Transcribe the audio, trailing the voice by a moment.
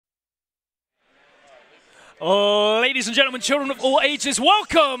Ladies and gentlemen, children of all ages,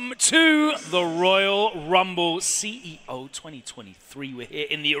 welcome to the Royal Rumble CEO 2023. We're here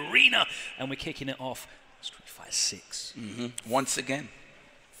in the arena and we're kicking it off. Street Fighter 6. Once again.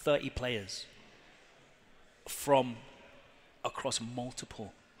 30 players from across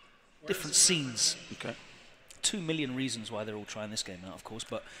multiple different scenes. Okay. 2 million reasons why they're all trying this game out, of course,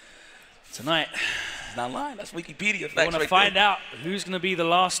 but tonight, it's not lying. That's Wikipedia facts. We want to find out who's going to be the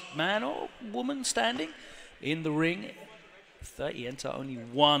last man or woman standing in the ring. 30 enter, only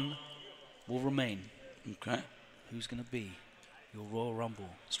one will remain. Okay. Who's going to be your Royal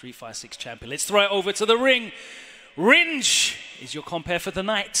Rumble Street Fighter 6 champion? Let's throw it over to the ring. Ringe is your compare for the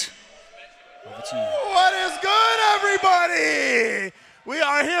night. Over to you. What is good, everybody? We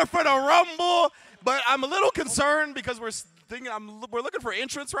are here for the Rumble, but I'm a little concerned because we're looking for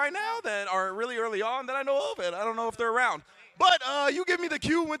entrants right now that are really early on that I know of, and I don't know if they're around. But you give me the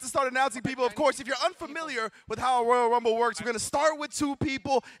cue when to start announcing people. Of course, if you're unfamiliar with how a Royal Rumble works, we're going to start with 2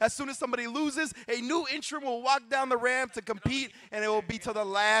 people. As soon as somebody loses, a new entrant will walk down the ramp to compete, and it will be till the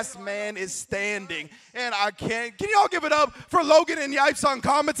last man is standing. And can y'all give it up for Logan and Yipes on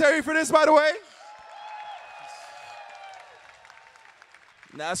commentary for this, by the way?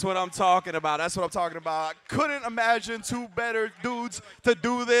 That's what I'm talking about. That's what I'm talking about. I couldn't imagine 2 better dudes to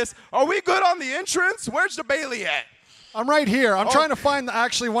do this. Are we good on the entrance? Where's the Bailey at? I'm right here. I'm trying to find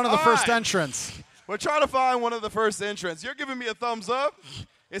actually one of the first entrants. We're trying to find one of the first entrants. You're giving me a thumbs up.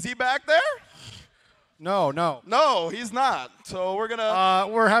 Is he back there? No. No, he's not. So we're gonna.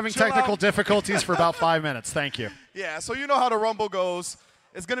 We're having technical difficulties for about 5 minutes. Thank you. Yeah. So you know how the Rumble goes.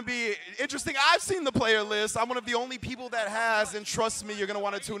 It's going to be interesting. I've seen the player list. I'm one of the only people that has, and trust me, you're going to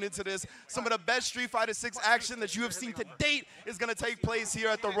want to tune into this. Some of the best Street Fighter 6 action that you have seen to date is going to take place here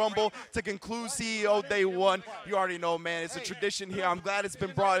at the Rumble to conclude CEO Day 1. You already know, man. It's a tradition here. I'm glad it's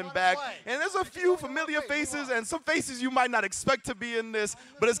been brought back. And there's a few familiar faces and some faces you might not expect to be in this,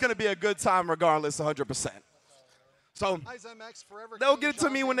 but it's going to be a good time regardless, 100%. So they'll get to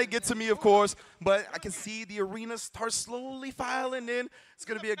me when they get to me, of course, but I can see the arena start slowly filing in. It's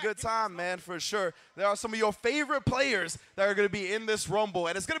going to be a good time, man, for sure. There are some of your favorite players that are going to be in this Rumble,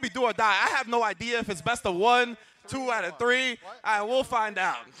 and it's going to be do or die. I have no idea if it's best of 1, 2 out of 3. All right, we'll find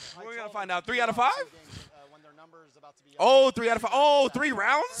out. We're going to find out. 3 out of 5? Oh, 3 out of 5. Oh, 3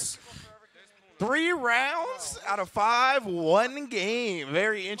 rounds? 3 rounds out of 5, 1 game.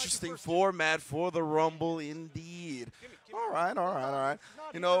 Very interesting format for the Rumble indeed. All right.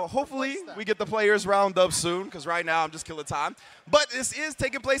 You know, hopefully we get the players round up soon because right now I'm just killing time. But this is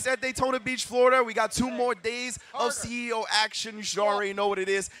taking place at Daytona Beach, Florida. We got 2 more days of CEO action. You should already know what it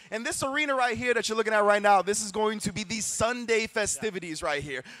is. And this arena right here that you're looking at right now, this is going to be the Sunday festivities right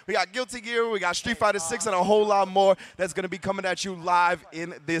here. We got Guilty Gear, we got Street Fighter 6, and a whole lot more that's going to be coming at you live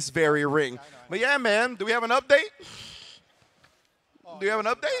in this very ring. But yeah, man, do we have an update? Do we have an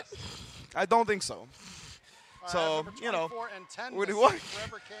update? I don't think so. So, you know,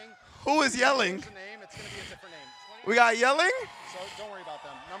 who is yelling? We got yelling? So don't worry about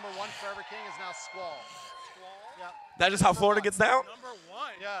them. Number 1 Forever King is now Squall. Yeah. That's just how Florida gets down? Number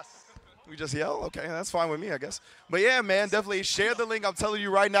 1. Yes. We just yell? Okay, that's fine with me, I guess. But yeah, man, definitely share the link. I'm telling you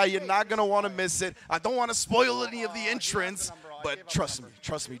right now, you're not going to want to miss it. I don't want to spoil any of the entrants, but trust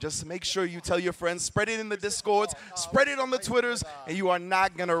me. Just make sure you tell your friends, spread it in the Discords, spread it on the Twitters, and you are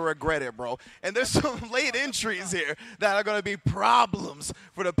not going to regret it, bro. And there's some late entries here that are going to be problems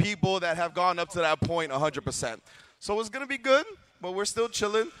for the people that have gone up to that point 100%. So it's going to be good, but we're still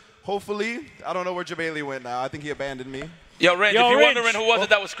chilling. Hopefully, I don't know where Jabali went now. I think he abandoned me. Yo, Ringe, if you're wondering who was it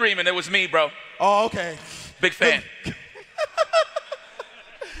that was screaming, it was me, bro. Oh, okay. Big fan.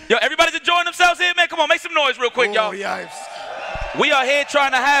 Yo, everybody's enjoying themselves here, man. Come on, make some noise real quick, y'all. Yipes. We are here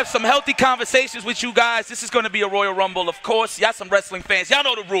trying to have some healthy conversations with you guys. This is going to be a Royal Rumble, of course. Y'all some wrestling fans. Y'all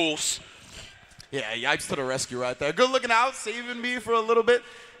know the rules. Yeah, Yipes to the rescue right there. Good looking out, saving me for a little bit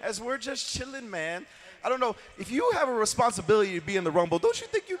as we're just chilling, man. I don't know. If you have a responsibility to be in the Rumble, don't you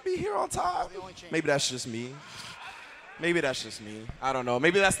think you'd be here on time? Maybe that's just me. I don't know.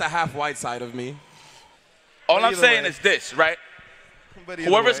 Maybe that's the half-white side of me. All I'm saying is this, right?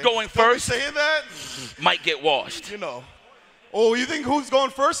 Whoever's going first saying that might get washed. You know. Oh, you think who's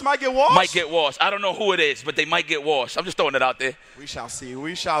going first might get washed? Might get washed. I don't know who it is, but they might get washed. I'm just throwing it out there. We shall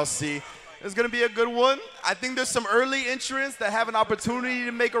see. It's going to be a good one. I think there's some early entrants that have an opportunity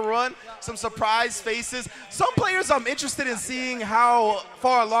to make a run, some surprise faces. Some players I'm interested in seeing how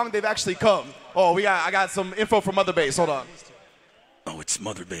far along they've actually come. Oh, I got some info from Mother Base. Hold on. Oh, it's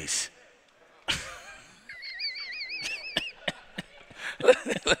Mother Base.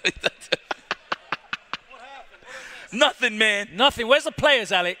 Nothing, man. Nothing. Where's the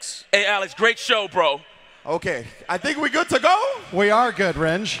players, Alex? Hey, Alex, great show, bro. Okay, I think we're good to go. We are good,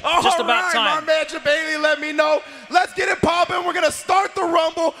 Ringe. Just about time. My man Jabali, let me know. Let's get it popping. We're gonna start the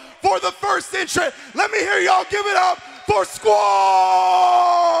Rumble for the first entrant. Let me hear y'all give it up for Squall.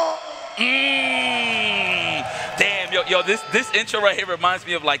 Damn, yo, this intro right here reminds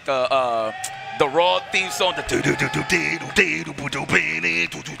me of like the Raw theme song.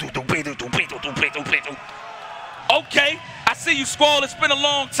 Okay, I see you, Squall. It's been a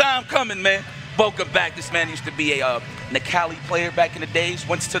long time coming, man. Welcome back. This man used to be a Nikali player back in the days.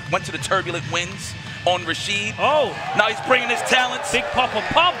 Went to the Turbulent Winds on Rashid. Oh. Now he's bringing his talents. Big Papa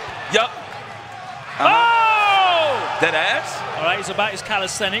Pump. Yup. Oh! That ass. All right, he's about his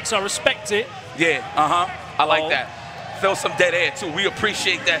calisthenics. I respect it. Yeah, I like that. Feel some dead air, too. We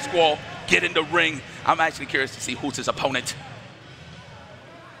appreciate that, Squall. Get in the ring. I'm actually curious to see who's his opponent.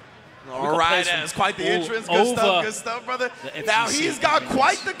 All right, that's quite the entrance. Good stuff, brother. Now he's got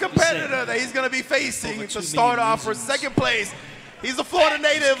quite the competitor that he's going to be facing to start off for second place. He's a Florida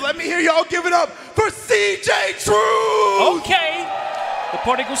native. Let me hear y'all give it up for CJ Truth. Okay. The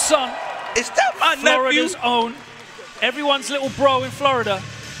prodigal son. Is that my Florida's nephew? own. Everyone's little bro in Florida.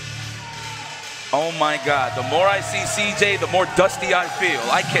 Oh my God, the more I see CJ, the more dusty I feel.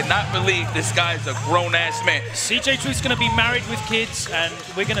 I cannot believe this guy's a grown-ass man. CJ Truth's gonna be married with kids, and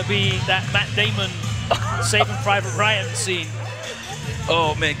we're gonna be that Matt Damon Saving Private Ryan scene.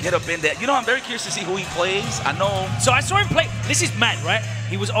 Oh man, get up in there. You know, I'm very curious to see who he plays. I know. So I saw him play, this is mad, right?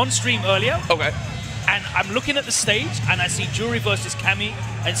 He was on stream earlier. Okay. And I'm looking at the stage, and I see Jury versus Cammy,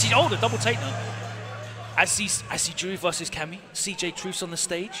 and see, oh, the double takedown. I see Jury versus Cammy, CJ Truth's on the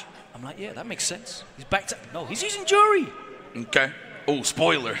stage. I'm like, yeah, that makes sense. He's back to, no, he's using Jury. Okay. Oh,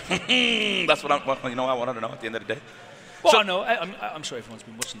 spoiler. That's what I wanted to know at the end of the day. Well, So- I know, I'm sure everyone's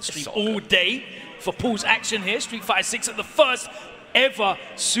been watching the stream all day for Paul's action here. Street Fighter 6 at the first ever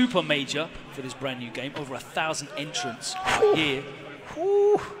super major for this brand new game. Over 1,000 entrants out here.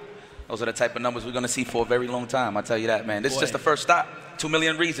 Those are the type of numbers we're going to see for a very long time. I tell you that, man. This is just the first stop. 2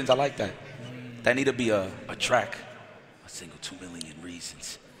 million reasons. I like that. That need to be a track. A single 2 million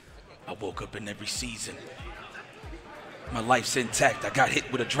reasons. I woke up in every season. My life's intact. I got hit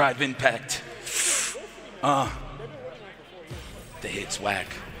with a drive impact. The hit's whack.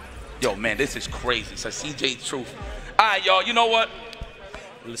 Yo, man, this is crazy. So CJ Truth. All right, y'all, you know what?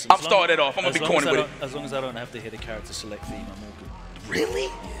 Listen, I'm starting it off. I'm going to be corny with it. As long as I don't have to hit a character select theme, I'm all good. Really?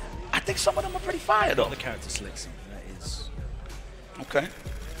 Yeah. I think some of them are pretty fire, though. Not the character select theme, that is. Okay.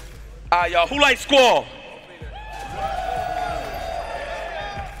 All right, y'all, who likes Squall?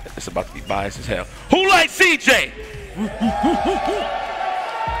 It's about to be biased as hell. Who likes CJ?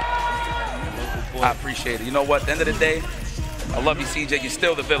 I appreciate it. You know what? At the end of the day, I love you, CJ. You're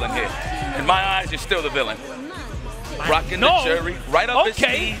still the villain here. In my eyes, you're still the villain. Rocking the Jury, right up his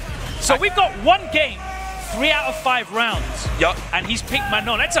sleeve. So we've got one game, 3 out of 5 rounds. Yup. And he's picked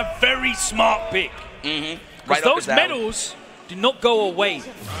Manon. That's a very smart pick. Mm-hmm. Because Right up those his alley. medals do not go away.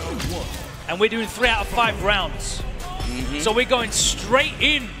 And we're doing 3 out of 5 rounds. So we're going straight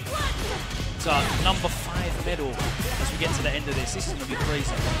in to number 5 medal as we get to the end of this. This is going to be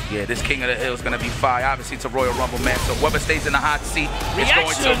crazy. Yeah, this King of the Hill is going to be fire. Obviously, it's a Royal Rumble, man. So whoever stays in the hot seat is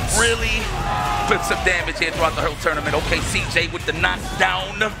going to Reactions. really put some damage here throughout the whole tournament. Okay, CJ with the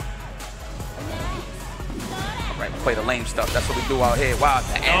knockdown. All right, play the lame stuff. That's what we do out here. Wow,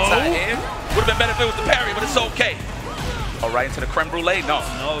 the anti-air. Would have been better if it was the parry, but it's okay. All right, into the creme brulee. No.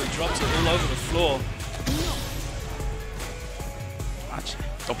 No, he drops it all over the floor. Watch.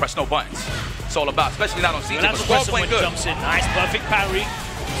 Don't press no buttons. It's all about, especially not on CJ. Well, But that's Squall when playing someone good. jumps in. Nice, perfect parry.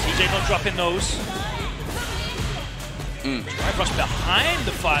 CJ not dropping those. Drive rush behind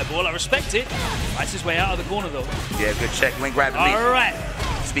the fireball. I respect it. Fights his way out of the corner, though. Yeah, good check. You ain't grabbing me. All right.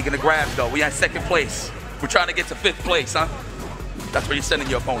 Speaking of grabs, though, we at second place. We're trying to get to 5th place, huh? That's where you're sending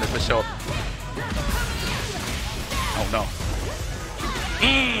your opponent for sure. Oh, no.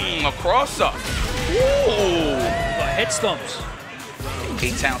 A cross-up. Ooh. Got head stomps.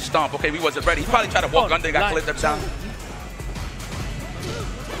 A-Town stomp. Okay, we wasn't ready. He probably tried to walk under, got clipped up down.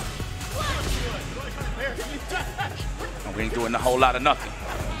 And we ain't doing a whole lot of nothing.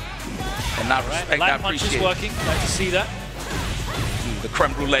 And I respect, I Light punch is appreciate it. working. Like to see that. The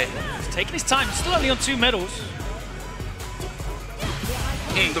creme brulee. He's taking his time. He's still only on 2 medals.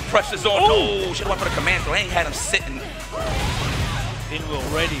 The pressure's on. No, should have went for the command throw. I ain't had him sitting. Pinwheel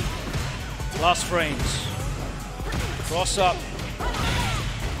ready. Last frames. Cross up.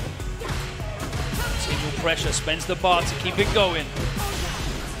 Continual pressure. Spends the bar to keep it going.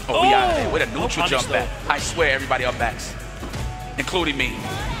 Oh, we out of there with a No neutral punish, jump though. back. I swear everybody up backs, including me.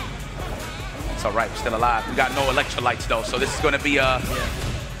 It's all right, we're still alive. We got no electrolytes though, so this is gonna be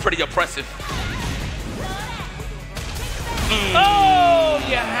pretty oppressive. Oh,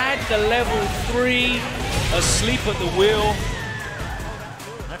 you had the level 3 asleep at the wheel.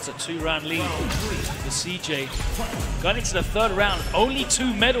 That's a 2-round lead for CJ. Got into the 3rd round. Only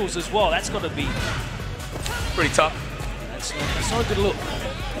 2 medals as well. That's got to be Pretty tough. that's not a good look.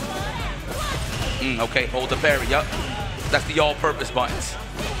 Okay, hold the parry. Yup. That's the all-purpose buttons.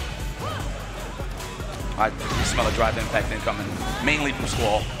 I smell a drive impact incoming, mainly from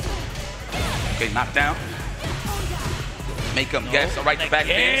Squall. Okay, knockdown. Make him guess. All right, the back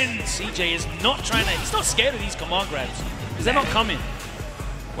Again, fence. CJ is not trying to, he's not scared of these command grabs because they're not coming.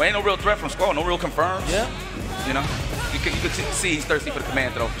 Well, ain't no real threat from Squall, no real confirms. Yeah. You know, you could see he's thirsty for the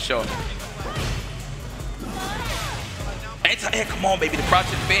command throw for sure. Hey, come on, baby, the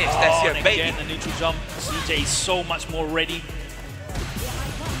crouching fence. That's your and baby. again, the neutral jump. CJ is so much more ready.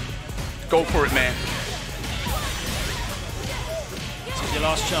 Go for it, man. This is your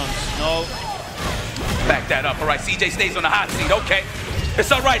last chance. No. Back that up. All right, CJ stays on the hot seat. Okay.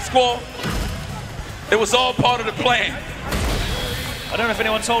 It's all right, Squall. It was all part of the plan. I don't know if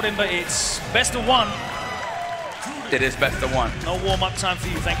anyone told him, but it's best of 1. It is best of 1. No warm-up time for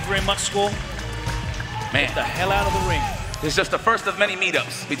you. Thank you very much, Squall. Man, Get the hell out of the ring. it's just the first of many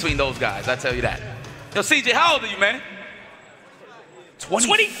meetups between those guys, I tell you that. Yo, CJ, how old are you, man?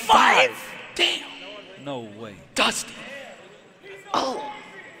 25? Damn. No way. Dusty. Oh.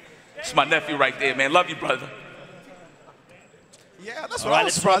 It's my nephew right there, man. Love you, brother. Yeah, that's All what right, I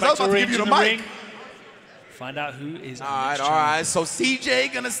was let's throw surprised. I was back about to to give you the the mic. ring. Find out who is All right. So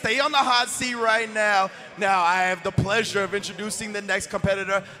CJ gonna stay on the hot seat right now. Now I have the pleasure of introducing the next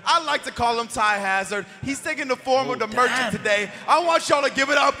competitor. I like to call him Ty Hazard. He's taking the form of the merchant today. I want y'all to give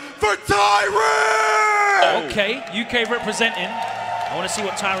it up for Tyrant! Okay, UK representing. I want to see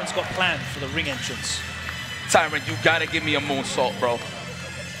what Tyrant's got planned for the ring entrance. Tyrant, you gotta give me a moonsault, bro.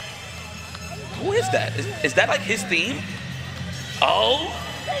 Who is that? Is that like his theme? Oh.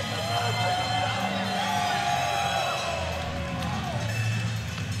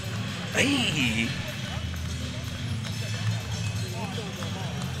 Hey.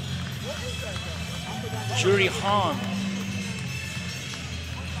 Jury Han.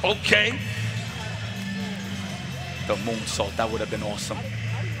 Okay. The moonsault, that would have been awesome.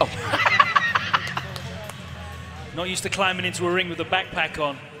 Oh. Not used to climbing into a ring with a backpack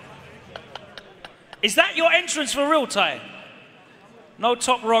on. Is that your entrance for real, Ty? No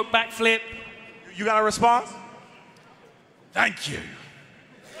top rope backflip. You got a response? Thank you.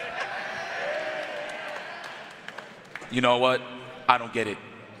 You know what? I don't get it.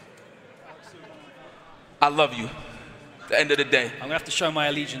 I love you. At the end of the day. I'm gonna have to show my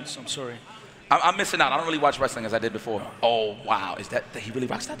allegiance. I'm sorry. I'm missing out. I don't really watch wrestling as I did before. Oh, wow. Is that he really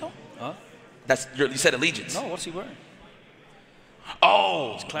rocks that though? Huh? That's you said allegiance. No, what's he wearing?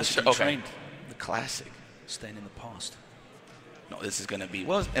 Oh, It's classic and okay. trained. The classic. Staying in the past. No, this is gonna be.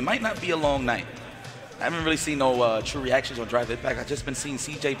 Well, it might not be a long night. I haven't really seen no true reactions on Drive It Back. I've just been seeing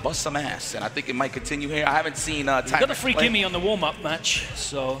CJ bust some ass, and I think it might continue here. I haven't seen He got the Tyrant free play. gimme on the warm-up match,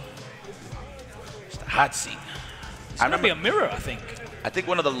 so It's the hot seat. it's gonna be a mirror, I think. I think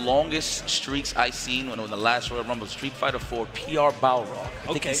one of the longest streaks I seen when it was the last Royal Rumble, Street Fighter 4, PR Balrog.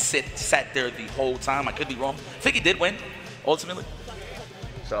 I think he sat there the whole time. I could be wrong. I think he did win, ultimately.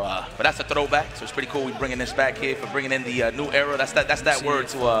 So, but that's a throwback. So it's pretty cool. We're bringing this back here for bringing in the new era. That's that word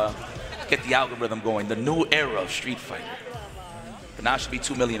to get the algorithm going. The new era of Street Fighter. But now it should be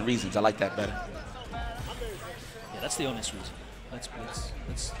 2 million reasons. I like that better. Yeah, that's the honest reason.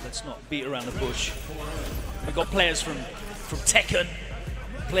 Let's not beat around the bush. We've got players from Tekken,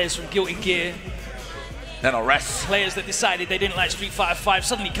 players from Guilty Gear, Then arrest. players that decided they didn't like Street Fighter 5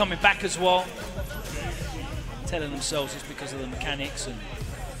 suddenly coming back as well, telling themselves it's because of the mechanics and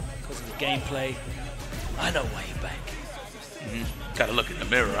because of the gameplay. I know why you're back. Gotta look in the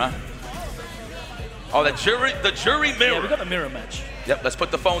mirror, huh? Oh, the jury mirror. Yeah, we got a mirror match. Yep, let's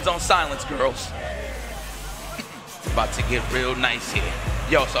put the phones on silence, girls. It's about to get real nice here.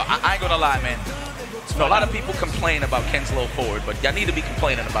 Yo, so I ain't gonna lie, man. You know, a lot of people complain about Ken's low forward, but y'all need to be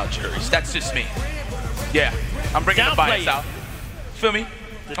complaining about juries. That's just me. Yeah, I'm bringing the bias Downplay. out. Feel me?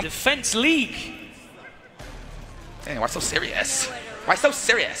 The Defense League. Dang, why so serious? Why so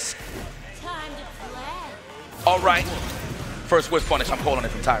serious? Time to play. All right. First whiff punish, I'm calling it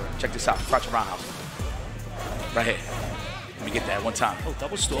from Tyrant. Check this out, crouch and roundhouse. Right here. Let me get that one time. Oh,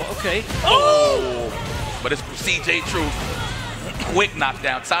 double store. Okay. Oh! But it's CJ Truth. Quick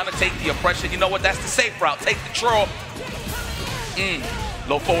knockdown. Time to take the oppression. You know what? That's the safe route. Take the troll.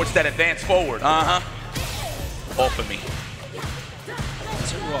 Low forward instead of advance forward. All for me.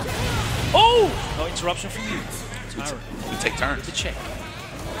 That's it wrong. Oh! No interruption from you. Tyrant. We take turns. The check.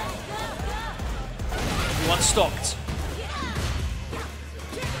 Everyone stopped.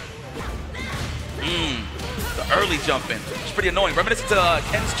 The early jump in. It's pretty annoying. Reminiscent to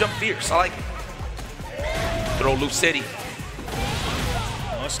Ken's jump fierce. I like it. Throw loose city.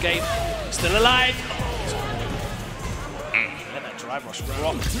 No escape. Still alive. Let that drive rush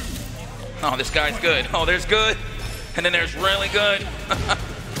rock. Oh, this guy's good. Oh, there's good. And then there's really good.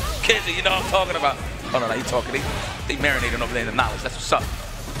 Kids, you know what I'm talking about. Oh, no, he's talking. They marinating over there in the knowledge. That's what's up.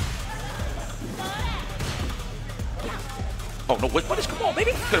 Oh, no, what is, come on,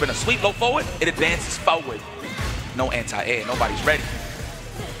 baby. Could have been a sweep low forward. It advances forward. No anti-air. Nobody's ready.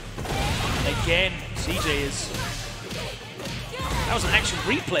 Again, CJ is... That was an action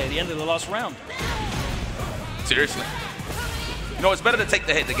replay at the end of the last round. Seriously. You know, it's better to take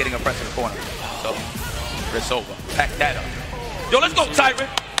the hit than getting a press in the corner. So, it's over. Pack that up. Yo, let's go, Tyrant.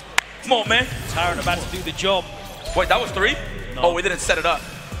 Come on, man. Tyrant about to do the job. Wait, that was 3? No. Oh, we didn't set it up.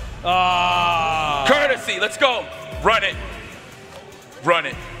 Ah. Courtesy, let's go. Run it. Run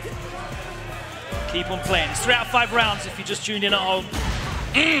it. Keep on playing. It's 3 out of 5 rounds if you just tuned in at home.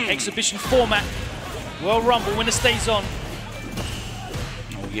 Exhibition format. Royal Rumble, winner stays on.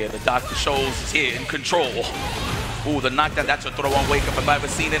 Oh, yeah, the Dr. Scholes is here in control. Ooh, the knockdown, that's a throw on wake up if I've ever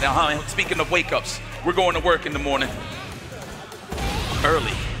seen it. Speaking of wake ups, we're going to work in the morning.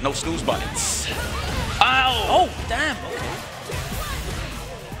 Early, no snooze buttons. Ow! Oh, damn. Okay.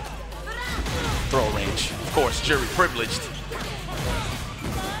 Throw range. Of course, jury privileged.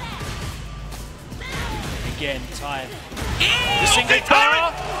 Again, Ty. The single Okay,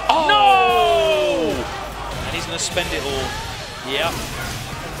 Tyrant. Oh! No! And he's going to spend it all. Yep.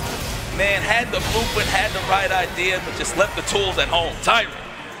 Man, had the blueprint, had the right idea, but just left the tools at home. Tyrant.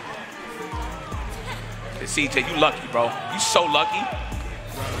 Hey, CJ, you lucky, bro. You so lucky.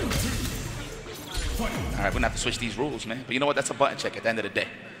 All right, we're gonna have to switch these rules, man. But you know what? That's a button check at the end of the day.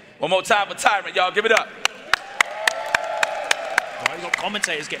 One more time for Tyrant, y'all. Give it up. Oh, you got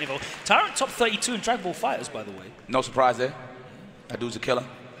commentators getting involved. Tyrant top 32 in Dragon Ball Fighters, by the way. No surprise there. That dude's a killer.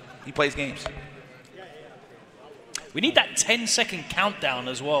 He plays games. We need that 10-second countdown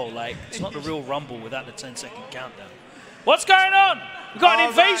as well. Like, it's not the real Rumble without the 10-second countdown. What's going on? We got an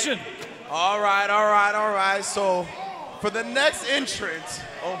invasion. All right. So, for the next entrant,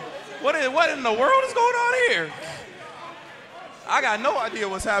 what in the world is going on here? I got no idea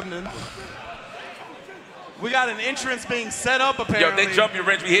what's happening. We got an entrance being set up, apparently. Yo, they jump your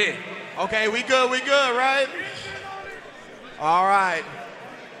range, we here. Okay, we good, right? All right.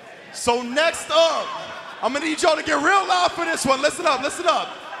 So next up, I'm gonna need y'all to get real loud for this one. Listen up.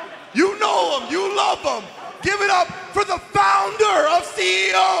 You know him, you love him. Give it up for the founder of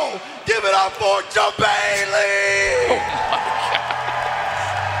CEO. Give it up for Bailey. Oh my God.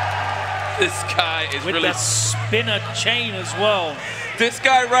 This guy is With really... that spinner chain as well. This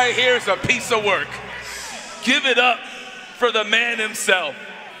guy right here is a piece of work. Give it up for the man himself.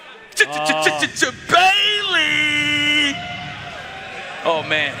 Bailey! Oh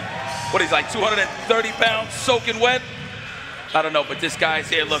man. What, he's like 230 pounds soaking wet? I don't know, but this guy's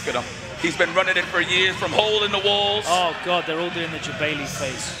here, look at him. He's been running it for years from hole in the walls. Oh God, they're all doing the Bailey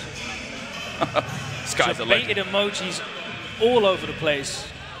face. This guy's a legend. Debated emojis all over the place.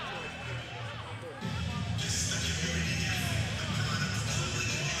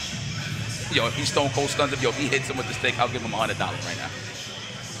 Yo, if he Stone Cold stuns him, yo, if he hits him with the stick, I'll give him $100 right now.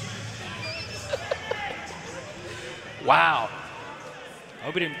 Wow. I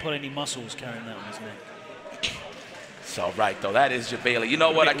hope he didn't put any muscles carrying that on his neck. It's all right, though. That is Bailey. You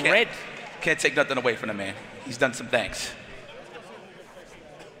know what? I Red. can't take nothing away from the man. He's done some things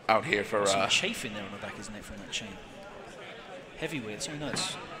out here for... Some chafing there on the back, isn't it, from that chain? Heavyweight, so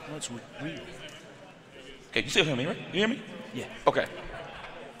it's real. Okay, you still hear me, right? You hear me? Yeah. Okay.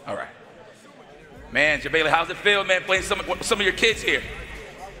 All right. Man, Bailey, how's it feel, man, playing some of your kids here?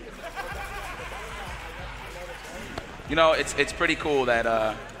 You know, it's pretty cool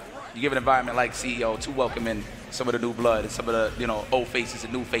that you give an environment like CEO to welcome in some of the new blood and some of the, you know, old faces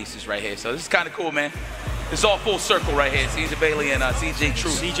and new faces right here. So this is kind of cool, man. It's all full circle right here. CJ Bailey and CJ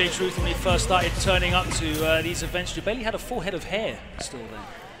Truth. CJ Truth, when he first started turning up to these events, Bailey had a full head of hair still there.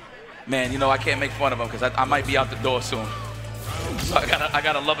 Man, you know, I can't make fun of him because I might be out the door soon. So I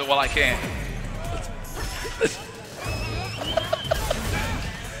gotta love it while I can.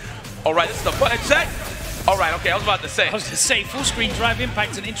 All right, this is the button check. All right, okay, I was about to say. I was going to say, full screen drive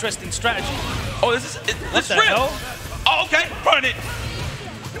impact's an interesting strategy. Oh, this is real. Hell? Oh, okay, burn it.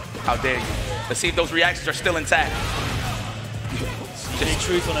 How dare you? Let's see if those reactions are still intact. CJ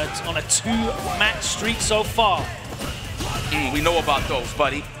Truth on a 2-match streak so far. We know about those,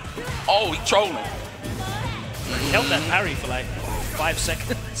 buddy. Oh, he's trolling. He held that parry for like 5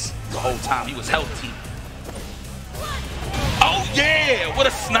 seconds. The whole time he was healthy. Oh yeah, what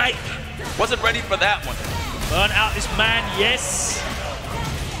a snipe. Wasn't ready for that one. Burn out this man, yes.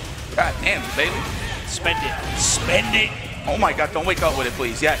 God damn, Bailey. Spend it. Spend it. Oh my God, don't wake up with it,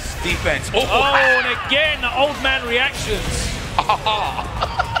 please. Yes, defense. Oh, and again, the old man reactions.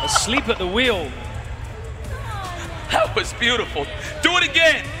 Asleep at the wheel. That was beautiful. Do it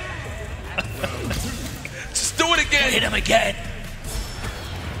again. Just do it again. Hit him again.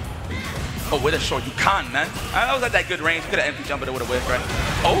 Oh, with a short, you can't, man. I was at that good range. You could have empty jumped it with a whip, right?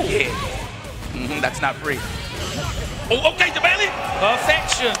 Oh, yeah. That's not free. Oh, okay, Bailey.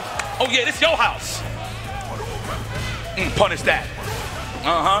 Perfection. Oh, yeah, this your house. Punish that.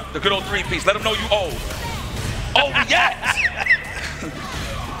 The good old three-piece. Let them know you old. Oh, yes.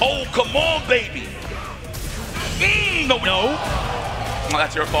 Oh, come on, baby. No. Oh,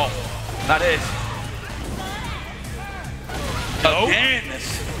 that's your fault. Not his. No. Again.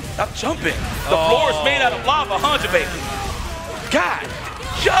 Stop jumping. The floor is made out of lava, huh, baby? God,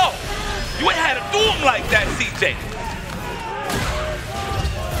 yo. You ain't had to do him like that, CJ.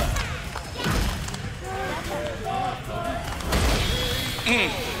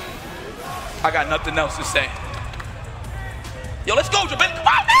 I got nothing else to say. Yo, let's go, Jabin. Come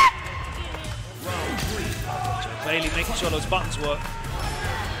on, man. Bailey making sure those buttons work.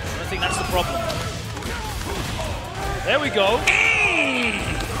 I think that's the problem. There we go.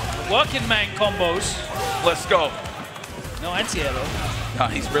 Working man combos. Let's go. No anti-air though. Nah,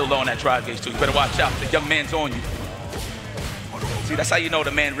 he's real low on that drive gauge too. You better watch out. The young man's on you. See, that's how you know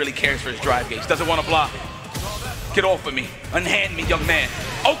the man really cares for his drive gauge. Doesn't want to block. Get off of me. Unhand me, young man.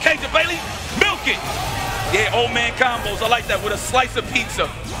 Okay, Bailey, milk it. Yeah, old man combos. I like that with a slice of pizza.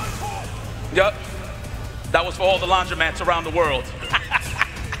 Yup. That was for all the laundromats around the world.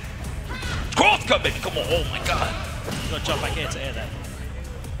 Cross cut, baby. Come on. Oh, my God. You gotta jump back here to air that.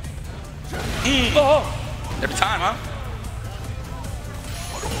 Every time, huh?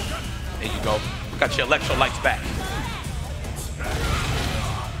 There you go. Got your electrolytes back.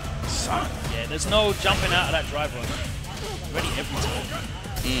 Son. Yeah, there's no jumping out of that drive run. Ready every time.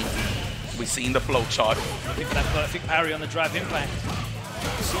 We seen the flow chart. Looking for that perfect parry on the drive impact.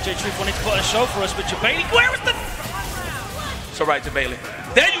 CJ Truth wanted to put on a show for us, but Bailey, where is the... It's all right, Bailey.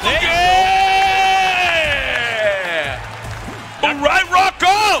 There you go. There Yeah! All right,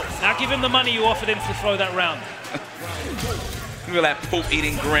 Rocco! Now give him the money you offered him to throw that round. Look at that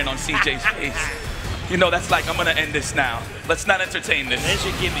poop-eating grin on CJ's face. You know, that's like, I'm going to end this now. Let's not entertain this. There's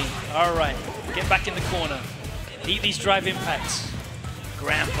your gimme. All right, get back in the corner. Eat these drive impacts.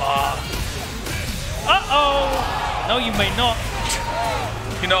 Grandpa. Uh-oh. No, you may not.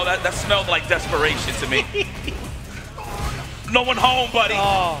 You know, that smelled like desperation to me. No one home, buddy.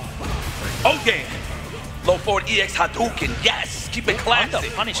 Oh. Okay. Low forward EX Hadouken. Yes. Keep it classic.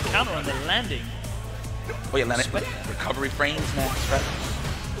 Under punish counter on the landing. Oh, yeah, landing. Recovery frames, man. Right.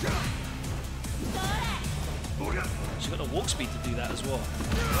 She's got a walk speed to do that as well.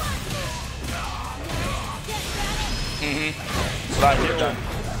 That's what I would have done.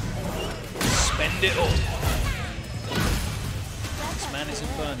 Spend it all. This man is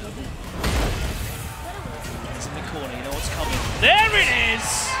Inferno. He's in the corner, you know what's coming. There it is!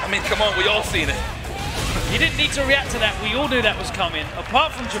 I mean, come on, we all seen it. You didn't need to react to that, we all knew that was coming.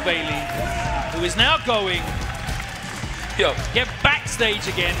 Apart from Bailey, who is now going. Yo. Get backstage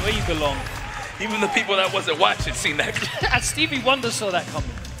again, where you belong. Even the people that wasn't watching seen that. And Stevie Wonder saw that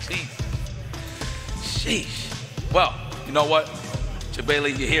coming. Sheesh. Well, you know what?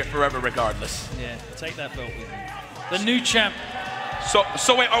 Bailey, you're here forever regardless. Yeah, take that belt with you. The new champ. So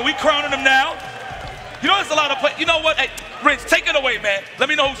wait, are we crowning him now? You know, there's a lot of play. You know what? Hey, Rince, take it away, man. Let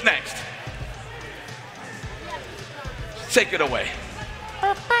me know who's next. Take it away.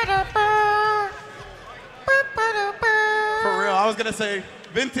 For real, I was going to say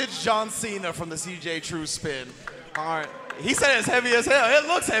vintage John Cena from the CJ True spin. All right. He said it's heavy as hell. It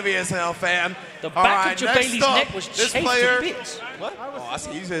looks heavy as hell, fam. The back of Bailey's neck was chafed to bits. What? Oh, I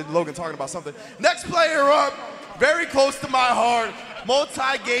see. You said Logan talking about something. Next player up, very close to my heart,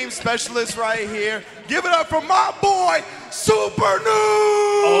 multi-game specialist right here. Give it up for my boy, Super Noob!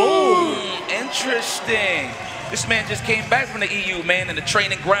 Oh, interesting. This man just came back from the EU, man, and the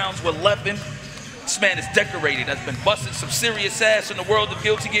training grounds were leavened. This man is decorated, has been busting some serious ass in the world of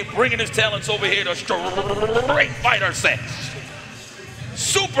Guilty Gear, bringing his talents over here to straight fighter set.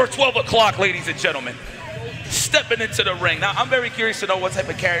 Super 12 o'clock, ladies and gentlemen. Stepping into the ring. Now, I'm very curious to know what type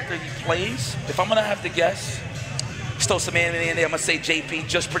of character he plays. If I'm going to have to guess, still some man in there, I'm going to say JP,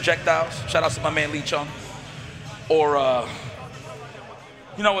 just projectiles. Shout out to my man Lee Chung. Or,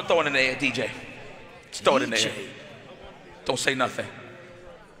 you know what, throw it in the air, DJ. Just throw it in the air. Don't say nothing.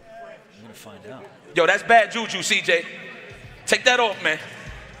 I'm going to find out. Yo, that's bad juju, CJ. Take that off, man.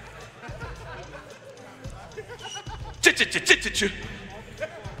 Get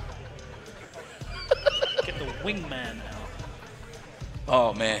the wingman out.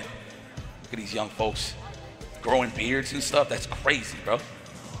 Oh, man. Look at these young folks growing beards and stuff. That's crazy, bro.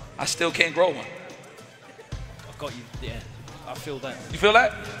 I still can't grow one. I've got you. Yeah, I feel that. You feel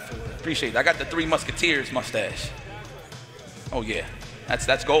that? I feel that. Appreciate it. I got the Three Musketeers mustache. Oh, yeah.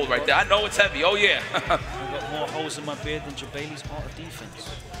 That's gold right there. I know it's heavy. Oh, yeah. I've got more holes in my beard than Jabali's part of defense.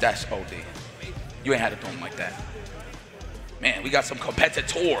 That's OD. You ain't had to do them like that. Man, we got some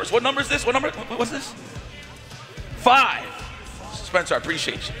competitors. What number is this? What number? What's this? 5. Spencer, I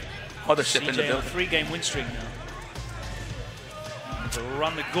appreciate you. Mothership in the CJ on a building. 3-game win streak now. To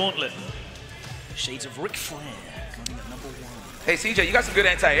run the gauntlet. Shades of Ric Flair running at number 1. Hey, CJ, you got some good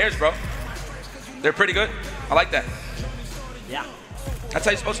anti-airs, bro. They're pretty good. I like that. Yeah. That's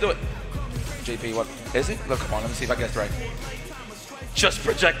how you're supposed to do it. JP, what is it? Look, come on, let me see if I guessed right. Just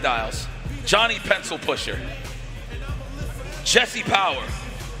projectiles. Johnny Pencil Pusher. Jesse Power.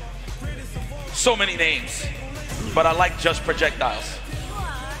 So many names, but I like just projectiles.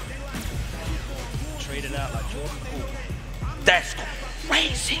 Traded out like Jordan Poole. That's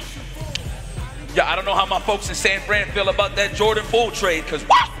crazy. Yeah, I don't know how my folks in San Fran feel about that Jordan Poole trade, because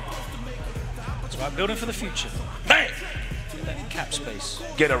what? That's why I'm building for the future. Man. Get that in cap space.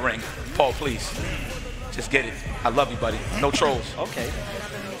 Get a ring. Paul, please. Just get it. I love you, buddy. No trolls. Okay.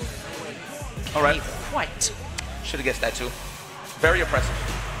 All right. White. Should have guessed that too. Very impressive.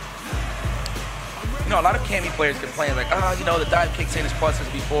 You know, a lot of Cammy players complain like, oh, you know, the dive kicks ain't as plus as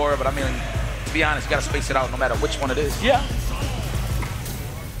before, but I mean, to be honest, you gotta space it out no matter which one it is. Yeah.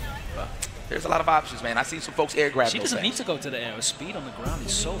 But there's a lot of options, man. I see some folks air grab. She doesn't need to go to the air. Her speed on the ground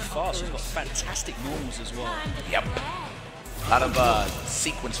is so fast. She's got fantastic normals as well. Yep. A lot of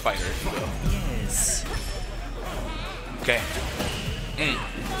sequence fighter, if you will. Yes. Okay.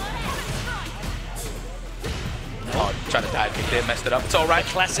 Oh, trying to dive kick there, messed it up. It's all right.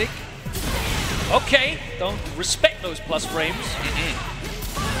 Classic. Okay. Don't respect those plus frames.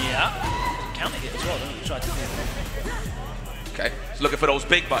 Yeah. Counter hit as well. Don't try to do that. Okay. He's looking for those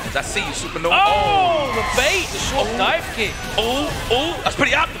big buttons. I see you, Supernova. Oh, the bait. The short dive kick. Oh. That's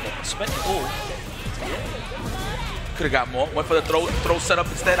pretty optimal. Spent it all. Could have got more. Went for the throw setup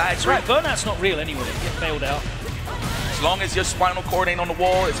instead. I That's agree. right. Burnout's not real anyway. Get bailed out. As long as your spinal cord ain't on the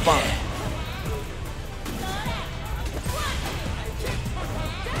wall, it's fine.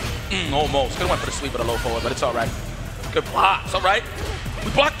 Almost. Could have went for the sweep of the low forward, but it's all right. Good block. It's all right.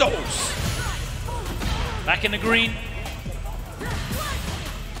 We blocked those. Back in the green.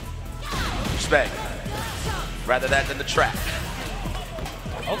 Respect. Rather that than the track.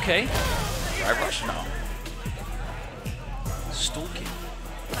 Okay. Right rush now. Stalking.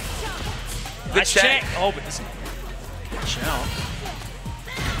 Good Nice check. Oh, but doesn't catch out.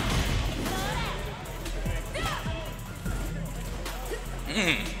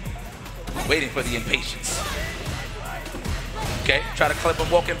 Waiting for the impatience. Okay, try to clip him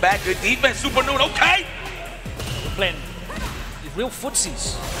walking back. Good defense, Super Noon. Okay. We're playing real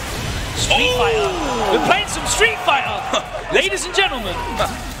footsies. Street Fighter. We're playing some Street Fighter. Ladies and gentlemen.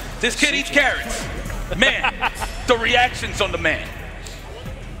 This kid eats carrots. Man, the reactions on the man.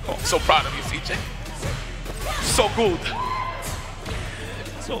 Oh, I'm so proud of you, CJ. So good.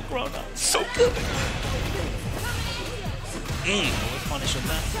 So grown up. So good. We'll punish on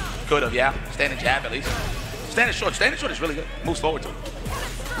that. Could have, yeah. Standing jab at least. Standing short is really good. Moves forward to it.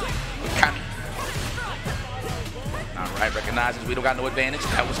 Kami. All right, recognizes we don't got no advantage.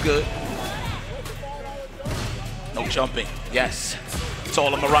 That was good. No jumping. Yes. It's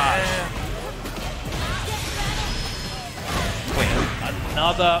all a mirage.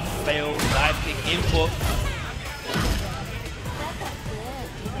 Another failed dive kick input.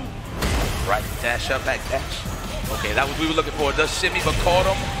 Right, dash up, back dash. Okay, that was what we were looking for. Does shimmy, but caught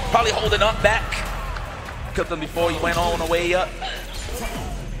him. Probably holding up back. Cooked him before he went on the way up.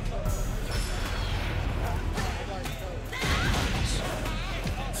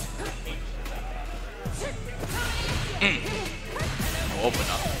 Open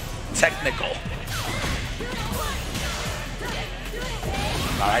up. Technical.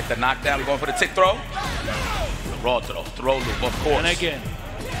 All right, the knockdown. We're going for the tick throw. The raw throw. Throw loop, of course. And again.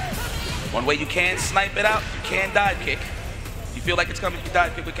 One way you can snipe it out, you can dive kick. You feel like it's coming, you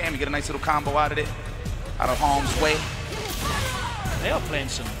dive kick with Cam, you get a nice little combo out of it, out of harm's way. They are playing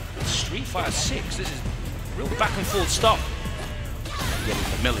some Street Fighter 6. This is real back and forth stuff. Getting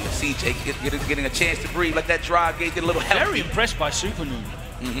familiar. CJ getting a chance to breathe, let that drive gauge get a little heavy. Very impressed by Super Noon.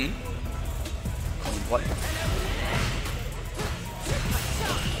 What?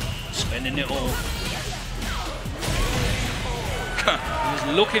 Spending it all. He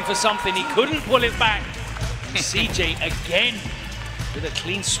was looking for something, he couldn't pull it back. CJ again with a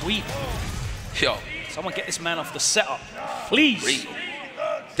clean sweep. Yo. Someone get this man off the setup, please.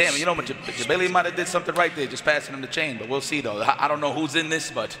 Damn, you know, Jabali might have did something right there, just passing him the chain, but we'll see, though. I don't know who's in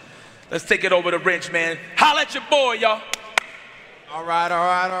this, but let's take it over to Wrench, man. Holla at your boy, y'all. All right.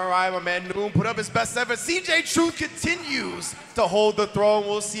 My man Noon put up his best ever. CJ Truth continues to hold the throne.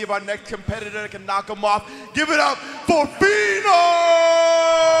 We'll see if our next competitor can knock him off. Give it up for Phenom!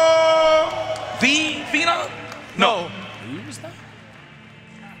 Phenom? No. Who was that?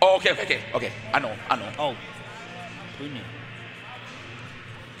 Oh, okay. I know. Oh, Puna.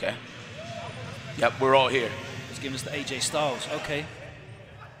 Okay. Yep, we're all here. He's giving us the AJ Styles. Okay.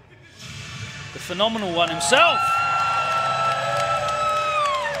 The phenomenal one himself.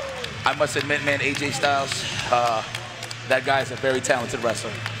 I must admit, man, AJ Styles, that guy is a very talented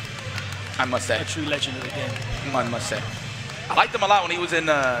wrestler. I must say. A true legend of the game. I must say. I liked him a lot when he was in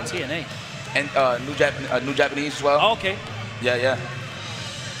TNA. And New Japanese as well. Oh, okay. Yeah.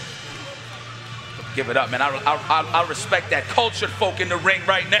 Give it up, man. I respect that cultured folk in the ring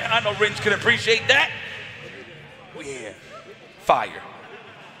right now. I know Rings can appreciate that. Yeah. Fire.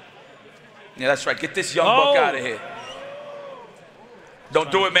 Yeah, that's right. Get this young buck out of here.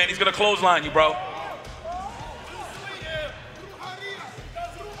 Don't do it, man. He's going to clothesline you, bro.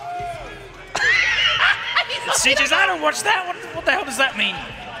 CJ's, I don't watch that. What the hell does that mean?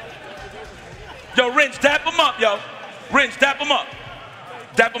 Yo, Rins, dap him up, yo. Rins, dap him up.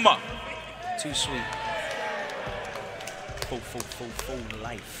 Dap him up. Too sweet. Full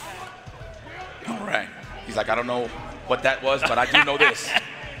life. All right. He's like, I don't know what that was, but I do know this.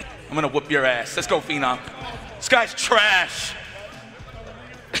 I'm going to whoop your ass. Let's go, Phenom. This guy's trash.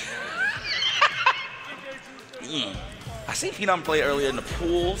 I seen Phenom play earlier in the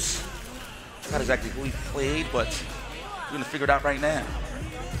pools. Not exactly who he played, but we're going to figure it out right now.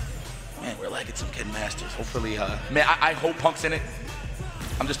 Man, we're lacking some Kid Masters. Hopefully, man, I hope Punk's in it.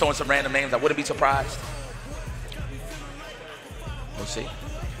 I'm just throwing some random names. I wouldn't be surprised. We'll see.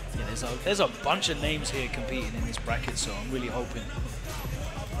 Yeah, there's a bunch of names here competing in this bracket, so I'm really hoping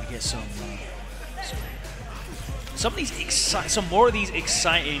we get some more of these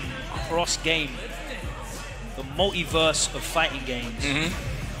exciting cross-game, the multiverse of fighting games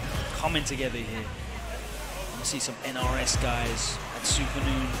coming together here. I see some NRS guys at Super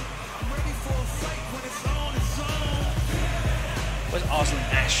Noon. Where's Arslan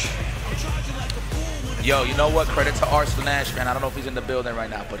Ash? Yo, you know what? Credit to Arslan Ash, man. I don't know if he's in the building right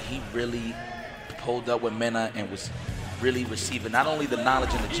now, but he really pulled up with Mena and was really receiving not only the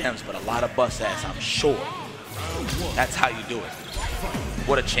knowledge and the gems, but a lot of bust ass, I'm sure. That's how you do it.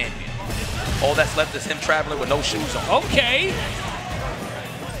 What a champion. All that's left is him traveling with no shoes on. Okay.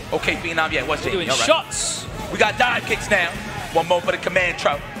 Okay, Phenom, yeah, what's doing right. shots. We got dive kicks now. One more for the command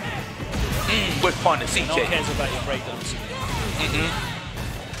trout. With partner CJ. No one cares about your breakdowns.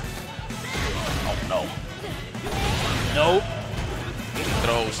 Oh, no. Nope.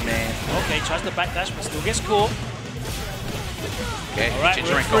 Throws, man. Okay, tries the backdash, but still gets caught. Okay, all right, get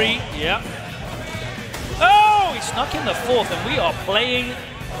your we're drink free. on. Yeah. Oh, he snuck in the fourth, and we are playing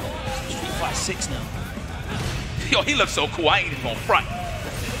Street Fighter 6 now. Yo, he looks so cool. I ain't even gonna front.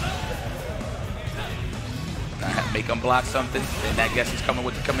 I have to make him block something, then I guess he's coming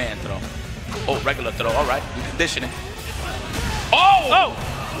with the command throw. Oh, regular throw. All right, we conditioning. Oh!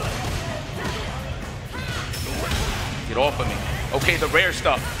 Get off of me. Okay, the rare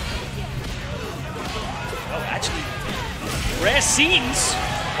stuff. Oh, actually, rare scenes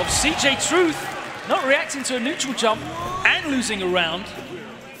of CJ Truth not reacting to a neutral jump and losing a round.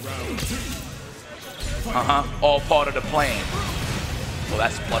 All part of the plan. Well,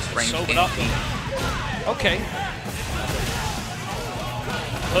 that's plus range. Sobered up. Okay.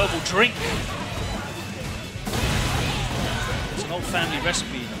 Herbal drink. It's an old family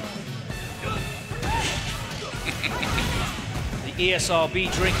recipe. The ESRB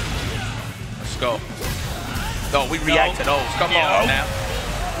drink. Let's go. No, we react to those. Come on now.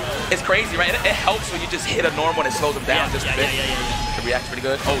 It's crazy, right? It helps when you just hit a normal and it slows them down just a bit. It reacts pretty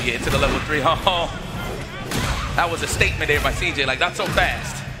good. Oh, yeah, into the level 3. That was a statement there by CJ. Like, not so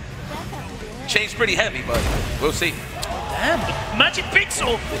fast. Changed pretty heavy, but we'll see. Damn, the magic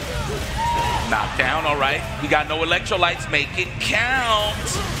pixel. Knockdown, all right. We got no electrolytes. Make it count.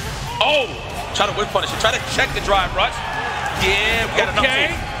 Oh, try to whip punish it. Try to check the drive rush. Yeah, we got enough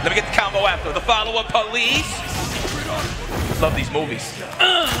too. Let me get the combo after. The follow-up police. Love these movies.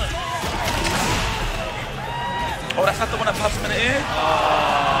 Oh, that's not the one that pops him in the ear?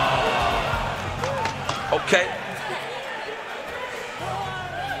 Okay.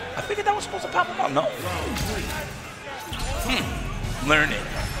 I figured that was supposed to pop him up. No. Learning.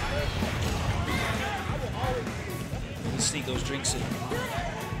 sneak those drinks in.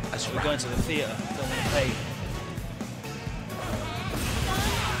 As we're going to the theater, don't want to pay.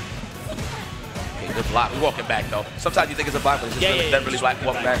 Okay, good block. We're walking back though. Sometimes you think it's a block, but it's just really, really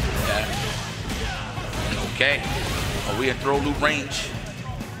walk back. Yeah. Okay. Are we in throw loop range?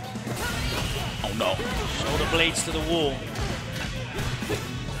 Oh no. Shoulder blades to the wall.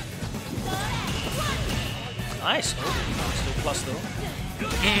 Nice. Oh, still plus though.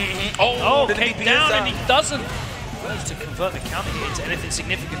 Oh, came down and he doesn't. Needs to convert the counter here into anything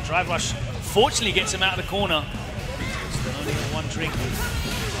significant. Drive rush fortunately gets him out of the corner. Still only one drink.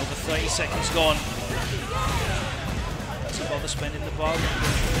 Over 30 seconds gone. That's a bother spending the bargain.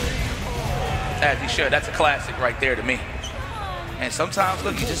 As he should. That's a classic right there to me. And sometimes,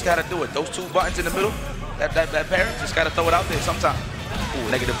 look, you just got to do it. Those two buttons in the middle, that pair, just got to throw it out there sometimes. Ooh,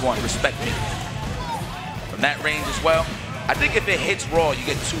 -1. Respect me. From that range as well. I think if it hits raw, you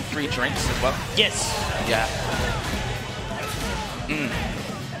get 2 free drinks as well. Yes. Yeah.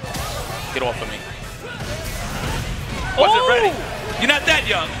 Get off of me. Wasn't ready. You're not that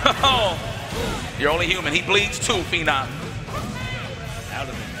young. You're only human. He bleeds too, Phenom. Out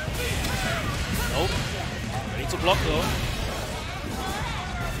of it. Nope. Ready to block though.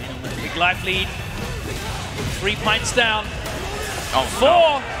 Phenom with a big life lead. 3 pints down. Oh, 4.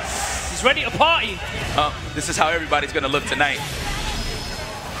 no. He's ready to party. This is how everybody's going to look tonight.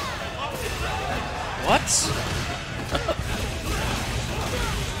 What?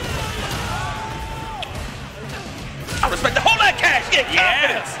 I respect the whole lot of cash. Yeah,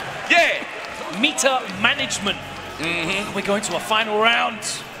 confidence. Yeah. Meter management. We're going to a final round.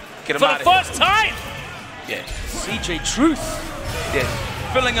 Get him for out the of first time. Yeah. CJ Truth. Yeah.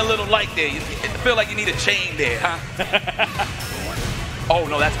 Feeling a little light there. You feel like you need a chain there, huh? Oh,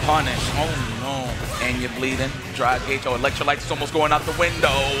 no, that's punish. Oh, no. And you're bleeding. Drive gauge. Oh, electrolytes is almost going out the window.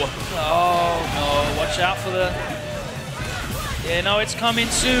 Oh, no. Watch out for the... Yeah, no, it's coming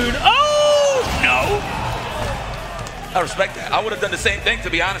soon. Oh, no. I respect that. I would have done the same thing, to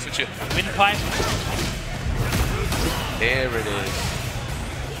be honest with you. Windpipe. There it is.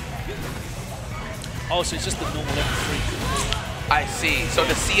 Oh, so it's just the normal level 3. I see. So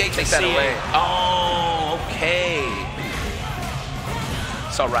the CA takes that away. Oh, okay.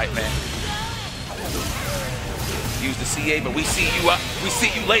 It's all right, man. Use the CA, but we see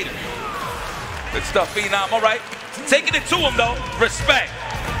you later. Good stuff, Phenom. All right. Taking it to him, though. Respect.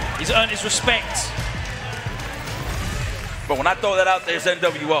 He's earned his respect. But when I throw that out there, it's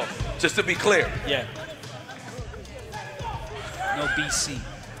NWO. Just to be clear. Yeah. No BC.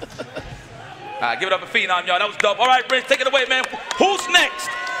 Give it up for Phenom, y'all. That was dope. All right, Rich, take it away, man. Who's next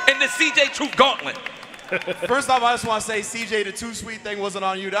in the CJ Truth Gauntlet? First off, I just want to say, CJ, the Too Sweet thing wasn't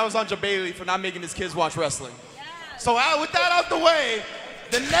on you. That was on Jabali for not making his kids watch wrestling. So with that out the way,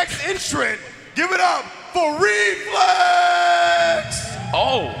 the next entrant, give it up for Reflex!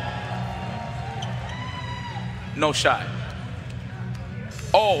 Oh. No shot.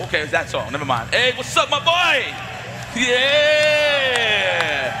 Oh, okay, that's all. Never mind. Hey, what's up, my boy? Yeah.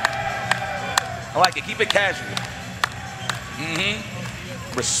 I like it. Keep it casual.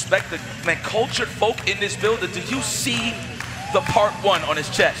 Respect the man, cultured folk in this building. Do you see the part 1 on his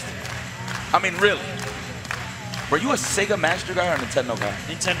chest? I mean, really. Were you a Sega Master guy or a Nintendo guy?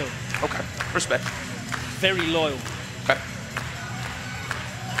 Nintendo. Okay. Respect. Very loyal. Okay.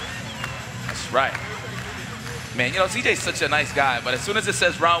 That's right. Man, you know, CJ's such a nice guy, but as soon as it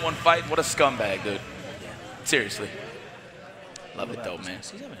says round 1 fight, what a scumbag, dude. Seriously. Love it, though, man.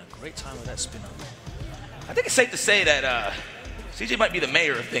 He's having a great time with that spinner. I think it's safe to say that CJ might be the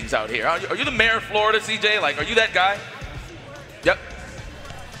mayor of things out here. Are you the mayor of Florida, CJ? Like, are you that guy? Yep.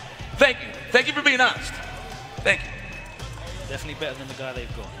 Thank you. Thank you for being honest. Thank you. Definitely better than the guy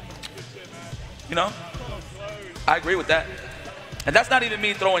they've got. You know? I agree with that. And that's not even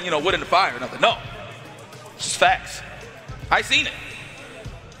me throwing, you know, wood in the fire or nothing. No. It's just facts. I seen it.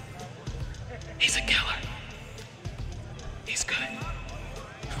 He's a killer. He's good.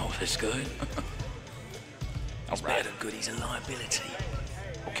 Oh, that's good. He's better than good. He's a liability.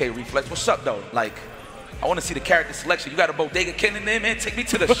 Okay, Reflex. What's up, though? Like, I want to see the character selection. You got a bodega kin in there, man? Take me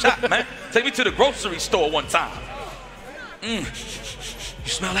to the shop, man. Take me to the grocery store one time. You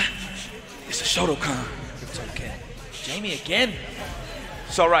smell that? It's a Shotokan. It's okay. Jamie again.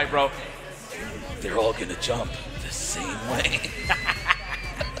 It's all right, bro. They're all gonna jump the same way.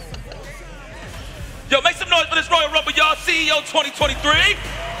 Yo, make some noise for this Royal Rumble, y'all. CEO 2023.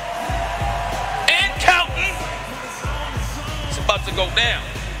 And counting. It's about to go down.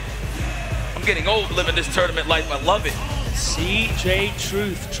 I'm getting old living this tournament life. I love it. CJ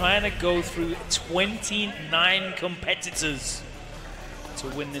Truth trying to go through 29 competitors to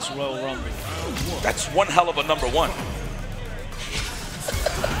win this Royal Rumble. That's one hell of a number 1.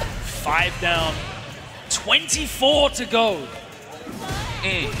 5 down, 24 to go.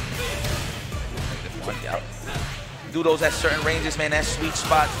 Do those at certain ranges, man. That sweet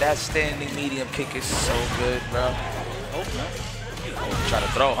spot, that standing medium kick is so good, bro. Oh, no. Oh, try to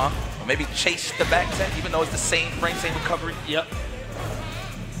throw, huh? Or maybe chase the back 10, even though it's the same frame, same recovery. Yep.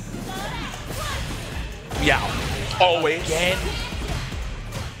 Yeah. Always. Again.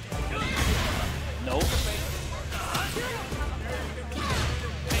 Nope.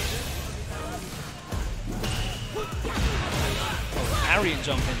 Oh, Arian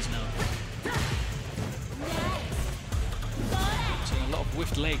jump-ins now. Seeing a lot of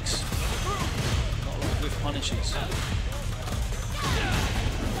whiffed legs. Not a lot of whiffed punishes.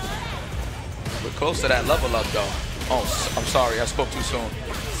 We're close to that level up, though. Oh, I'm sorry, I spoke too soon.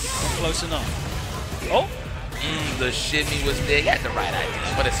 Not close enough. Oh! The shimmy was there. He had the right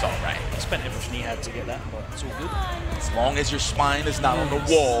idea, but it's all right. He spent everything he had to get that, but it's all good. As long as your spine is not on the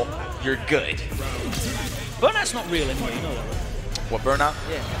wall, you're good. Burnout's not real anyway, you know that, right? What, burnout?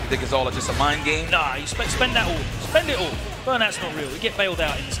 Yeah. You think it's all just a mind game? Nah, you spend that all. Spend it all. Burnout's not real. We get bailed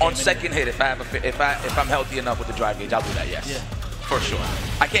out in this game On second hit, if I'm healthy enough with the drive gauge, I'll do that. Yes. Yeah. For sure.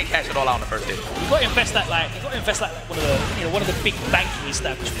 I can't cash it all out on the first hit. You got to invest that like one of the big banking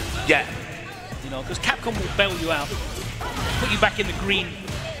establishments. Yeah. You know, because Capcom will bail you out, put you back in the green.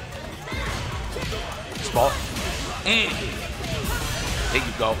 Spot. There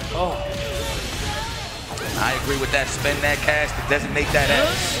you go. Oh. I agree with that. Spend that cash to designate that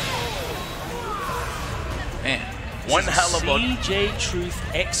as. Man, one hell of a CJ Truth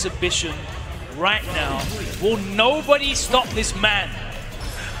exhibition right now. Will nobody stop this man?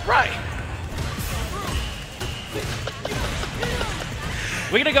 right.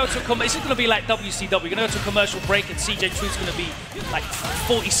 We're going to go to a this is going to be like WCW. We're going to go to a commercial break and CJ Truth's going to be like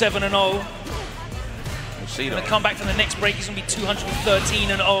 47-0. We'll see Going though. to come back from the next break. He's going to be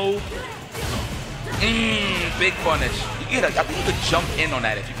 213-0. Big punish. I think you could jump in on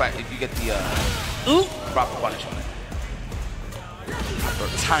that if you get the Ooh. proper punish on it. Proper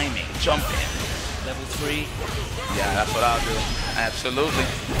timing, jump in. Level 3. Yeah, that's what I'll do. Absolutely.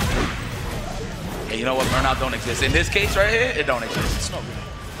 And you know what? Burnout don't exist. In this case right here, it don't exist. It's not real.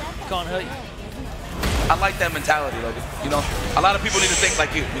 It can't hurt you. I like that mentality, though. You know, a lot of people need to think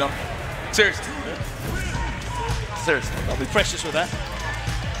like you, you know? Seriously. Seriously. I'll be precious with that.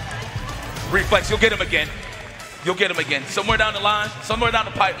 Reflex, you'll get him again. You'll get him again. Somewhere down the line, somewhere down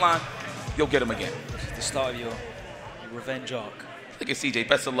the pipeline, you'll get him again. This is the start of your revenge arc. Look at CJ.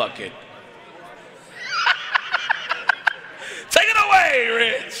 Best of luck, kid. Take it away,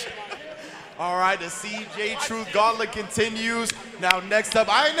 Rich. All right, the CJ Truth Gauntlet continues. Now, next up,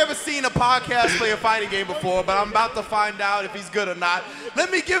 I ain't never seen a podcast play a fighting game before, but I'm about to find out if he's good or not.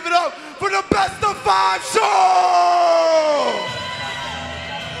 Let me give it up for the Best of 5 show!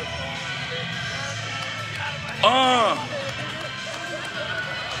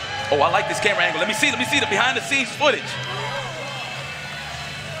 Oh, I like this camera angle. Let me see the behind the scenes footage.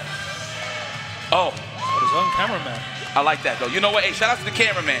 Oh. His own cameraman. I like that, though. You know what? Hey, shout out to the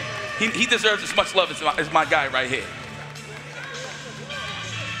cameraman. He deserves as much love as my guy right here.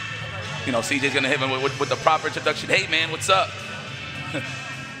 You know, CJ's going to hit him with the proper introduction. Hey, man, what's up?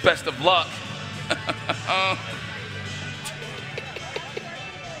 Best of luck.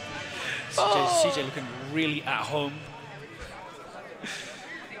 CJ looking really at home.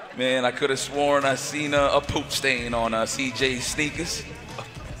 Man, I could have sworn I seen a poop stain on CJ's sneakers.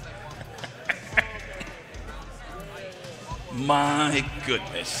 My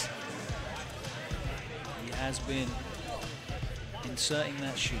goodness. He has been inserting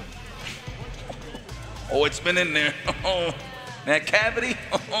that shoe. Oh, it's been in there. Oh, that cavity.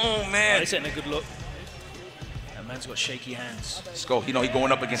 Oh, man. This ain't a good look. That man's got shaky hands. Let's go. You know, he's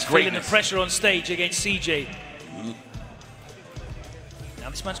going up against Feeling greatness. the pressure on stage against CJ. Now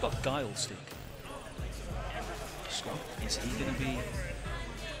this man's got a guile stick. Is he going to be...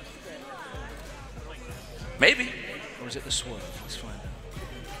 Maybe. Or is it the swerve? Let's find out.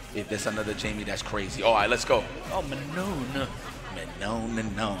 If there's another Jamie, that's crazy. All right, let's go. Oh, Manon.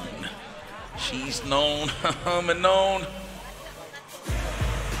 Manon. She's known. Manon.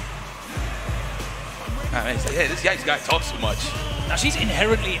 Hey, this guy talks too much. Now she's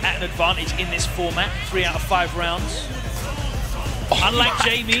inherently at an advantage in this format. 3 out of 5 rounds. Oh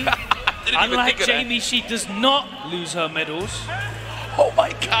unlike Jamie, she does not lose her medals. Oh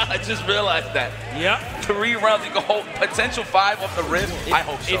my God, I just realized that. Yeah. 3 rounds, you can hold potential 5 off the rim. I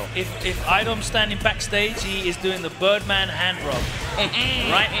hope so. If Idom's standing backstage, he is doing the Birdman hand rub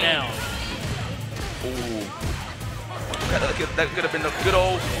right now. Ooh. That could have been the good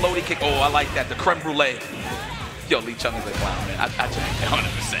old floaty kick. Oh, I like that. The creme brulee. Yo, Lee Chung is a clown, man. I check that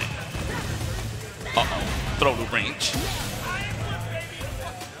 100%. Uh-oh. Throw the range.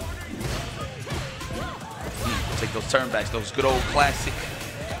 Take those turnbacks, those good old classic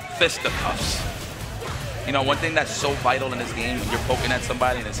fisticuffs. You know, one thing that's so vital in this game, when you're poking at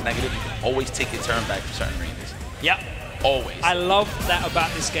somebody and it's negative, you can always take your turn back from certain ranges. Yeah. Always. I love that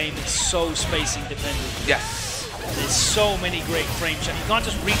about this game. It's so spacing dependent. Yes. There's so many great frame shots. You can't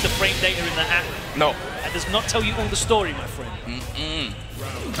just read the frame data in the app. No. That does not tell you all the story, my friend.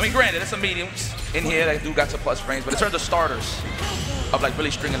 I mean, granted, there's some mediums in here that do got some plus frames, but in terms of starters, of like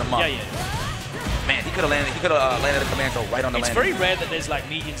really stringing them up. Yeah. Man, he could have landed a command throw right on the landing. It's very rare that there's like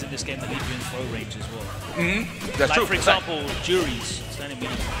mediums in this game that leave you in throw range as well. That's like true. For example, juries standing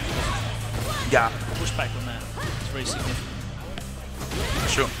medium. Yeah. Pushback on that. It's very significant.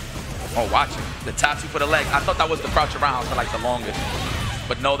 Sure. Oh, watch it. The top two for the leg. I thought that was the crouch around for like the longest.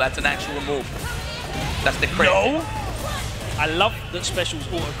 But no, that's an actual move. That's the crit. No! I love that specials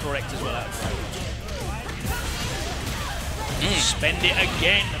auto-correct as well. Spend it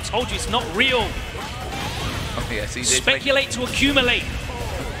again. I told you it's not real. Okay, yeah, CJ's Speculate to accumulate.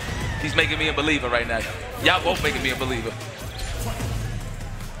 He's making me a believer right now. Y'all both making me a believer.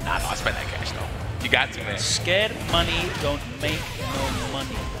 Nah, no, I spend that cash though. You got to, man. Scared money don't make no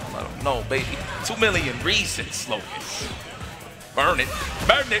money. No, baby. 2 million reasons slogans. Burn it.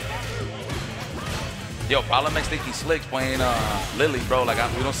 Burn it. Yo, problem makes think he's slick playing Lily, bro. Like,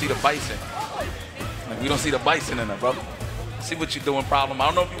 we don't see the bison. Like, we don't see the bison in her, bro. See what you're doing, problem. I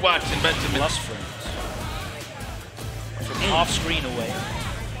don't know if you're watching, Benjamin. Plus frames. From half screen away.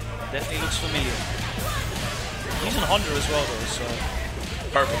 Definitely looks familiar. He's in Honda as well, though, so.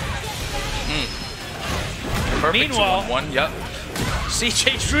 Perfect. Perfect. Meanwhile, 2-on-1. Yep.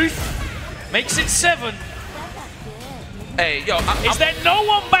 CJ Truth makes it 7. Hey, yo. Is there no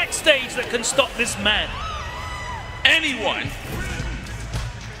one backstage that can stop this man? Anyone?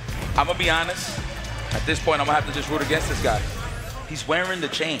 I'm going to be honest. At this point, I'm going to have to just root against this guy. He's wearing the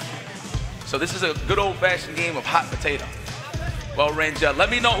chain. So this is a good old-fashioned game of hot potato. Well, Ranger, let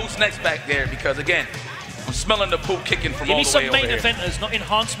me know who's next back there because, again, I'm smelling the poop kicking from all the way over here. Give me some main eventers, not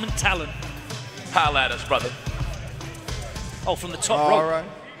enhancement talent. Holla at us, brother. Oh, from the top rope.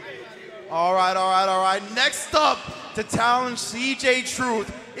 All right. Next up to challenge CJ Truth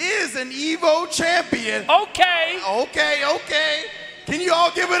is an Evo champion. Okay. Can you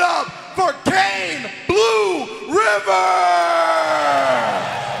all give it up for Kane Blue River?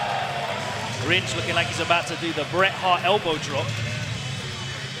 Ringe looking like he's about to do the Bret Hart elbow drop.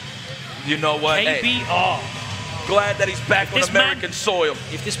 You know what? KBR. Hey, glad that he's back on American soil.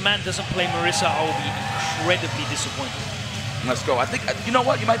 If this man doesn't play Marissa, I will be incredibly disappointed. Let's go. I think, you know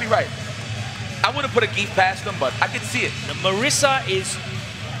what? You might be right. I wouldn't put a geef past him, but I could see it. Now, Marissa is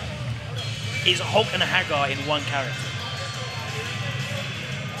Hulk and a Hagar in one character.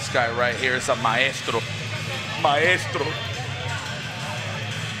 This guy right here is a maestro. Maestro.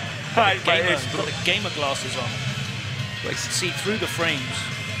 Hi, maestro. Got the gamer glasses on. Like, see through the frames.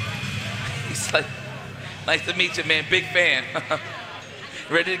 He's like, nice to meet you, man. Big fan.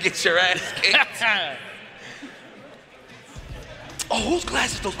 Ready to get your ass kicked? Oh, whose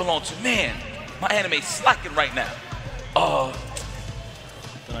glasses those belong to? Man, my anime's slacking right now. Don't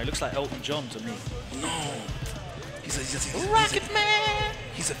know, he looks like Elton John to me. No. He's a Rocket Man.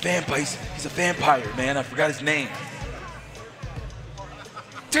 He's a vampire. He's a vampire, man. I forgot his name.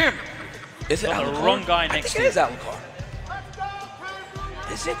 Damn it. Is it Got the wrong guy next to it. It is Alucard.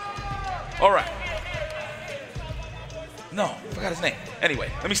 Is it? All right. No, I forgot his name. Anyway,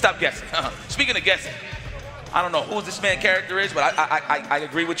 let me stop guessing. Speaking of guessing, I don't know who this man character is, but I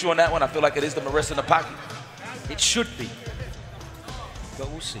agree with you on that one. I feel like it is the Marissa in the pocket. It should be. But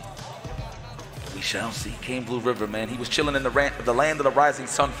we'll see. We shall see. Kane Blue River, man. He was chilling in the land of the rising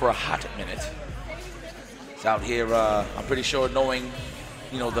sun for a hot minute. He's out here, I'm pretty sure, knowing,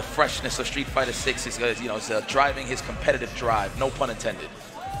 you know, the freshness of Street Fighter 6 is, you know, it's driving his competitive drive. No pun intended.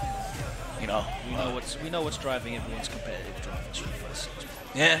 You know. We know what's driving everyone's competitive drive in Street Fighter 6.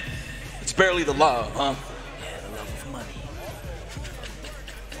 Yeah. It's barely the love, huh? Yeah, the love of money.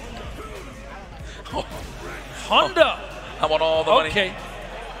 Oh. Honda. I want all the money. Okay.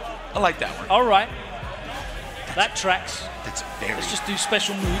 I like that one. All right. That tracks. That's very. Let's just do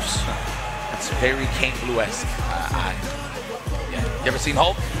special moves. That's very Kane Blue-esque. Yeah. You ever seen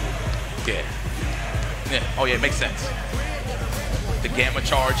Hulk? Yeah. Yeah. Oh yeah, it makes sense. The gamma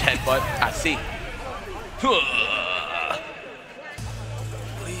charge headbutt. I see.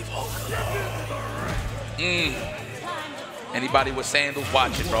 Leave Hulk alone. Anybody with sandals,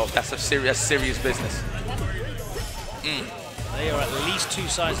 watch it, bro. That's serious business. They are at least 2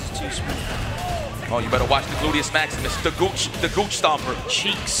 sizes too small. Oh, you better watch the gluteus maximus, the gooch stomper.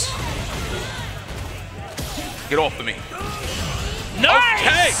 Cheeks. Get off of me. Nice!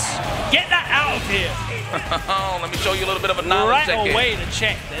 Okay. Get that out of here. Let me show you a little bit of a knowledge Right check here. away to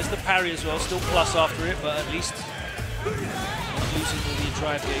check. There's the parry as well. Still plus after it, but at least not losing all the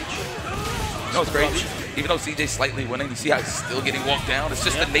drive gauge. You know, it's crazy. Even though CJ's slightly winning, you see how he's still getting walked down? It's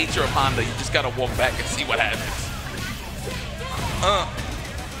just the nature of Honda. You just got to walk back and see what happens. Oh,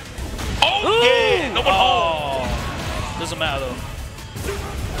 yeah! No one home. Doesn't matter, though.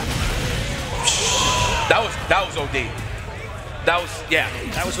 That was OD. That was, yeah.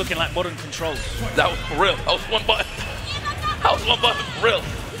 That was looking like modern controls. That was for real. That was one button. That was one button for real.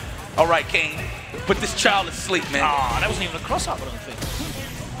 All right, Kane. Put this child to sleep, man. That wasn't even a cross-up, I don't think.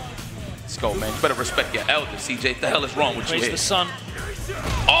 Let's go, man. You better respect your elder, CJ. What the hell is wrong with you Praise here? the sun.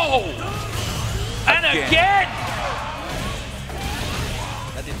 Oh! And again!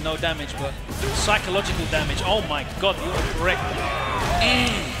 That did no damage, but psychological damage. Oh my God, you are correct.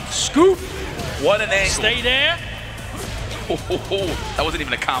 Scoop! What an angle. Stay there. That wasn't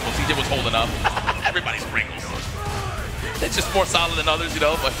even a combo. CJ was holding up. Everybody's Pringles. It's just more solid than others, you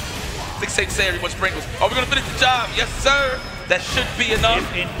know, but I think safe to say everyone's Pringles. Are we going to finish the job? Yes, sir. That should be enough.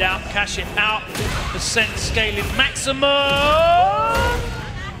 If in doubt, cash it out. Percent scaling maximum.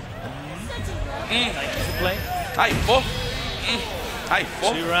 Thank you for playing. Hi, four. Hi,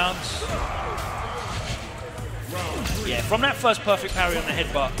 four. 2 rounds. Yeah, from that first perfect parry on the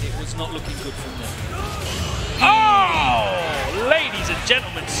headbutt, it was not looking good from there. Oh, ladies and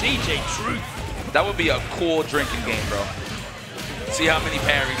gentlemen, CJ Truth. That would be a cool drinking game, bro. See how many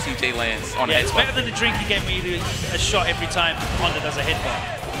parries CJ lands on Yeah, it's headbutt. better than the drinking game where you do a shot every time Honda does a headbutt.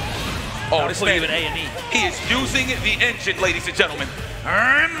 Oh, this put man, you in A&E. he is using the engine, ladies and gentlemen.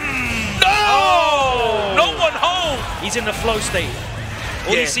 No! No one home! He's in the flow state.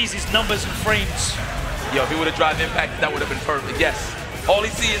 All he sees is numbers and frames. Yo, if he would have drive impact, that would have been perfect. Yes. All he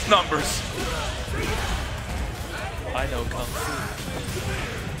sees is numbers. I know Kung Fu.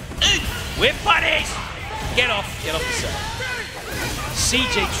 We're buddies! Get off the set.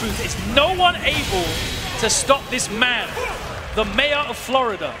 CJ Truth, is no one able to stop this man, the mayor of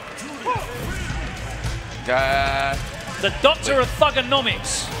Florida, the doctor of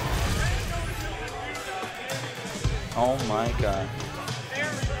thugonomics. Oh my God.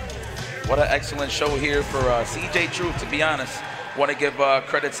 What an excellent show here for CJ Truth, to be honest. Want to give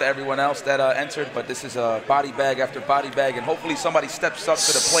credit to everyone else that entered, but this is body bag after body bag, and hopefully somebody steps up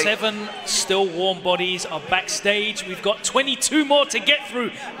to the plate. 7 still warm bodies are backstage. We've got 22 more to get through.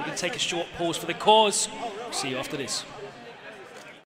 We're going to take a short pause for the cause. See you after this.